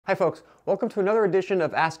Hi folks, welcome to another edition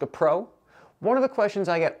of Ask a Pro. One of the questions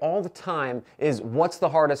I get all the time is, what's the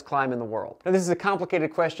hardest climb in the world? Now this is a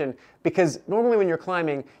complicated question because normally when you're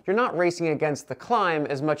climbing, you're not racing against the climb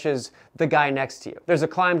as much as the guy next to you. There's a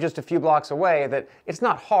climb just a few blocks away that it's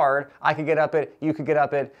not hard, I could get up it, you could get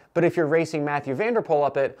up it, but if you're racing Matthew Vanderpool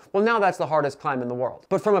up it, well now that's the hardest climb in the world.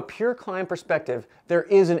 But from a pure climb perspective, there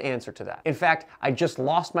is an answer to that. In fact, I just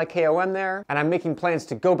lost my KOM there, and I'm making plans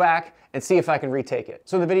to go back and see if I can retake it.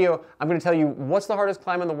 So in the video, I'm gonna tell you what's the hardest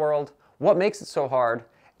climb in the world, what makes it so hard,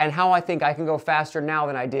 and how I think I can go faster now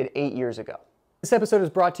than I did 8 years ago. This episode is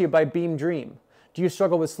brought to you by Beam Dream. Do you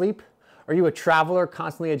struggle with sleep? Are you a traveler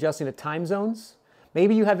constantly adjusting to time zones?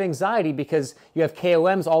 Maybe you have anxiety because you have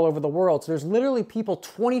KOMs all over the world, so there's literally people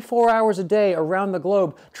 24 hours a day around the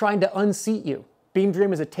globe trying to unseat you. Beam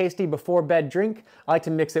Dream is a tasty before bed drink. I like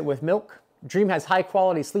to mix it with milk. Dream has high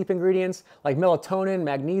quality sleep ingredients like melatonin,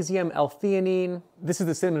 magnesium, L-theanine. This is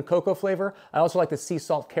the cinnamon cocoa flavor. I also like the sea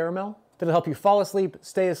salt caramel. That'll help you fall asleep,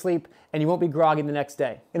 stay asleep, and you won't be groggy the next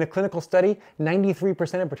day. In a clinical study,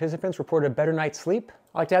 93% of participants reported a better night's sleep.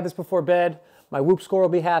 I like to have this before bed. My Whoop score will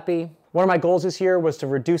be happy. One of my goals this year was to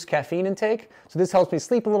reduce caffeine intake, so this helps me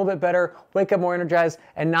sleep a little bit better, wake up more energized,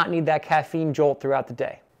 and not need that caffeine jolt throughout the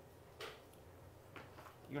day.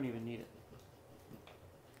 You don't even need it.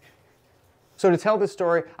 So to tell this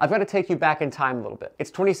story, I've got to take you back in time a little bit.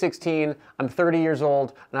 It's 2016, I'm 30 years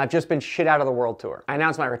old, and I've just been shit out of the world tour. I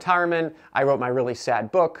announced my retirement, I wrote my really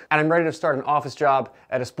sad book, and I'm ready to start an office job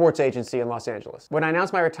at a sports agency in Los Angeles. When I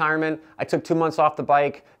announced my retirement, I took 2 months off the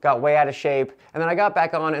bike, got way out of shape, and then I got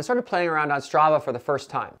back on and started playing around on Strava for the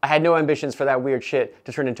first time. I had no ambitions for that weird shit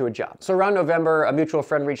to turn into a job. So around November, a mutual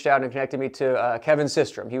friend reached out and connected me to Kevin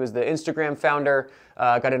Systrom. He was the Instagram founder,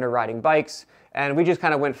 got into riding bikes, and we just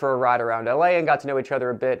kind of went for a ride around LA and got to know each other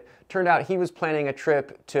a bit. Turned out he was planning a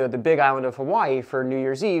trip to the big island of Hawaii for New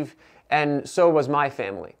Year's Eve, and so was my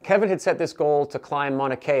family. Kevin had set this goal to climb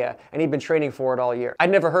Mauna Kea, and he'd been training for it all year. I'd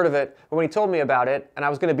never heard of it, but when he told me about it, and I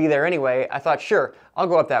was gonna be there anyway, I thought, sure, I'll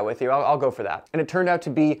go up that with you, I'll go for that. And it turned out to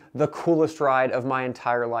be the coolest ride of my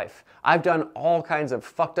entire life. I've done all kinds of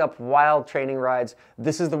fucked up, wild training rides.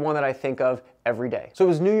 This is the one that I think of every day. So it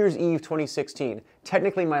was New Year's Eve 2016,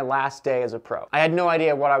 technically my last day as a pro. I had no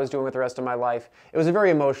idea what I was doing with the rest of my life. It was a very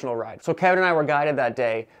emotional ride. So Kevin and I were guided that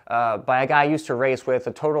day by a guy I used to race with,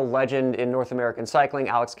 a total legend in North American cycling,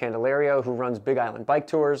 Alex Candelario, who runs Big Island Bike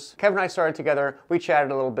Tours. Kevin and I started together, we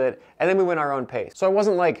chatted a little bit, and then we went our own pace. So I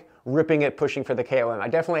wasn't like ripping it, pushing for the KOM. I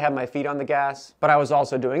definitely had my feet on the gas, but I was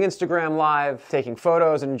also doing Instagram Live, taking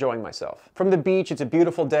photos and enjoying myself. From the beach, it's a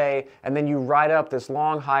beautiful day, and then you ride up this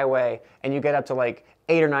long highway and you get up to like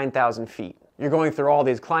 8,000 or 9,000 feet. You're going through all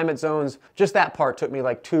these climate zones. Just that part took me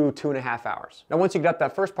like 2.5 hours. Now once you get up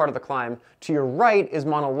that first part of the climb, to your right is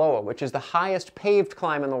Mauna Loa, which is the highest paved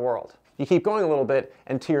climb in the world. You keep going a little bit,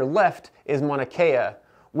 and to your left is Mauna Kea,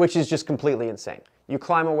 which is just completely insane. You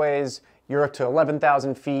climb a ways, you're up to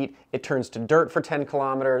 11,000 feet, it turns to dirt for 10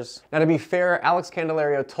 kilometers. Now to be fair, Alex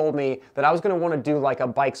Candelario told me that I was gonna wanna do like a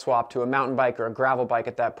bike swap to a mountain bike or a gravel bike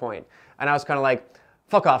at that point. And I was kinda like,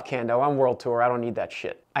 fuck off Cando, I'm world tour, I don't need that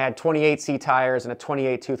shit. I had 28C tires and a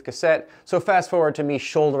 28 tooth cassette, so fast forward to me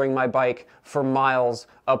shouldering my bike for miles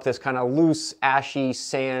up this kind of loose, ashy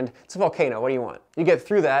sand. It's a volcano, what do you want? You get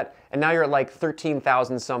through that, and now you're at like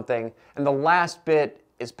 13,000 something, and the last bit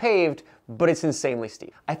is paved, but it's insanely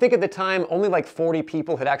steep. I think at the time, only like 40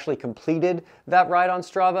 people had actually completed that ride on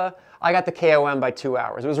Strava. I got the KOM by 2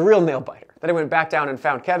 hours. It was a real nail biter. Then I went back down and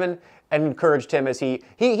found Kevin and encouraged him as he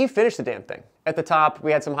finished the damn thing. At the top,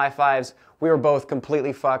 we had some high fives. We were both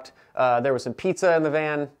completely fucked. There was some pizza in the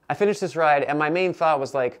van. I finished this ride, and my main thought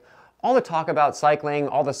was like, all the talk about cycling,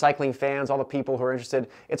 all the cycling fans, all the people who are interested,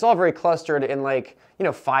 it's all very clustered in like,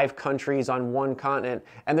 5 countries on 1 continent.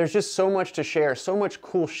 And there's just so much to share, so much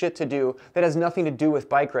cool shit to do that has nothing to do with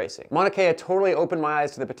bike racing. Mauna Kea totally opened my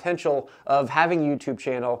eyes to the potential of having a YouTube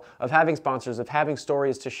channel, of having sponsors, of having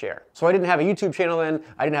stories to share. So I didn't have a YouTube channel then,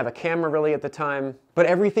 I didn't have a camera really at the time, but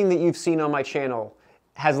everything that you've seen on my channel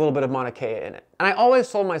has a little bit of Mauna Kea in it. And I always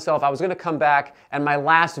told myself I was gonna come back, and my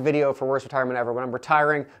last video for Worst Retirement Ever, when I'm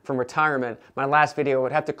retiring from retirement, my last video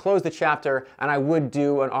would have to close the chapter, and I would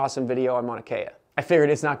do an awesome video on Mauna Kea. I figured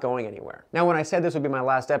it's not going anywhere. Now when I said this would be my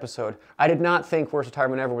last episode, I did not think Worst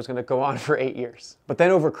Retirement Ever was gonna go on for 8 years. But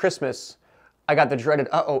then over Christmas, I got the dreaded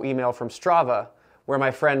uh-oh email from Strava, where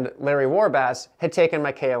my friend Larry Warbass had taken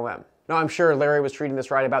my KOM. Now I'm sure Larry was treating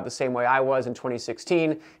this ride about the same way I was in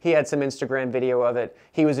 2016. He had some Instagram video of it.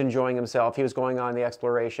 He was enjoying himself. He was going on the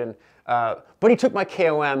exploration. But he took my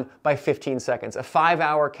KOM by 15 seconds. A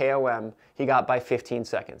 5-hour KOM he got by 15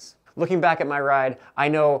 seconds. Looking back at my ride, I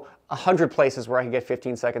know 100 places where I could get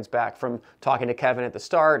 15 seconds back, from talking to Kevin at the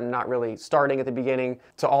start and not really starting at the beginning,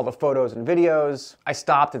 to all the photos and videos. I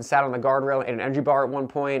stopped and sat on the guardrail and ate an energy bar at one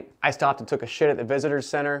point. I stopped and took a shit at the visitors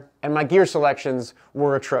center. And my gear selections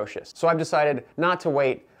were atrocious. So I've decided not to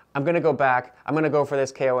wait. I'm gonna go back, I'm gonna go for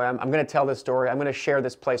this KOM, I'm gonna tell this story, I'm gonna share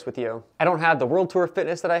this place with you. I don't have the World Tour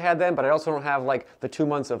fitness that I had then, but I also don't have like the 2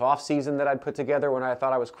 months of off season that I'd put together when I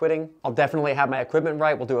thought I was quitting. I'll definitely have my equipment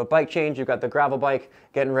right. We'll do a bike change. You've got the gravel bike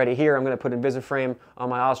getting ready here. I'm gonna put Invisiframe on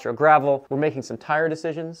my Austro gravel. We're making some tire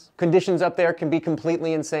decisions. Conditions up there can be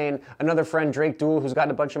completely insane. Another friend, Drake Dool, who's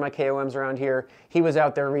gotten a bunch of my KOMs around here, he was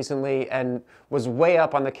out there recently and was way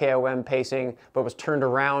up on the KOM pacing, but was turned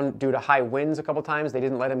around due to high winds a couple times. They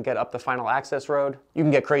didn't let him get up the final access road. You can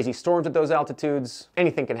get crazy storms at those altitudes.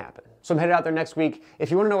 Anything can happen. So I'm headed out there next week. If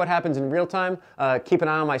you want to know what happens in real time, keep an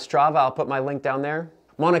eye on my Strava. I'll put my link down there.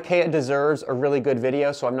 Mauna Kea deserves a really good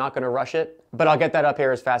video, so I'm not going to rush it, but I'll get that up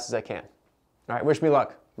here as fast as I can. All right, wish me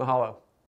luck. Mahalo.